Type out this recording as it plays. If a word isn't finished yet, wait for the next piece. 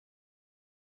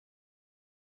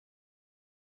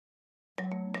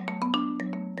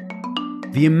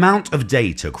The amount of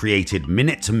data created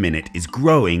minute to minute is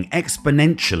growing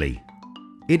exponentially.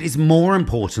 It is more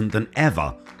important than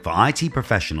ever for IT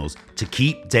professionals to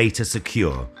keep data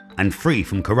secure and free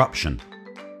from corruption.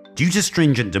 Due to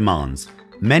stringent demands,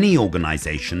 many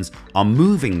organizations are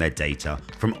moving their data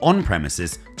from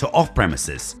on-premises to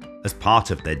off-premises as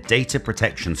part of their data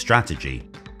protection strategy.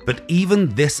 But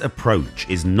even this approach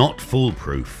is not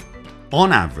foolproof.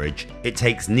 On average, it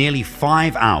takes nearly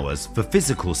 5 hours for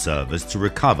physical servers to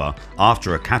recover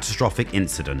after a catastrophic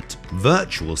incident.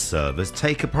 Virtual servers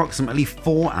take approximately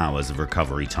 4 hours of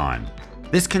recovery time.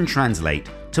 This can translate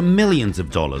to millions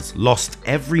of dollars lost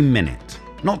every minute,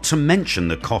 not to mention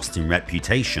the cost in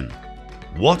reputation.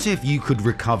 What if you could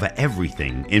recover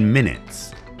everything in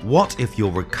minutes? What if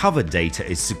your recovered data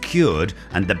is secured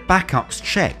and the backups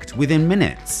checked within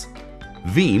minutes?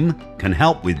 Veeam can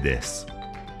help with this.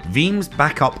 Veeam's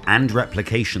backup and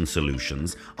replication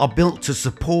solutions are built to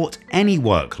support any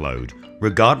workload,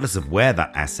 regardless of where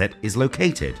that asset is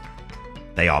located.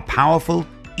 They are powerful,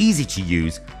 easy to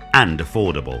use, and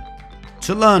affordable.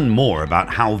 To learn more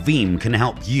about how Veeam can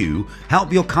help you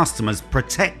help your customers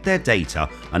protect their data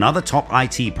and other top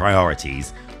IT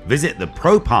priorities, visit the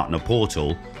Pro Partner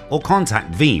portal or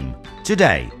contact Veeam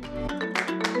today.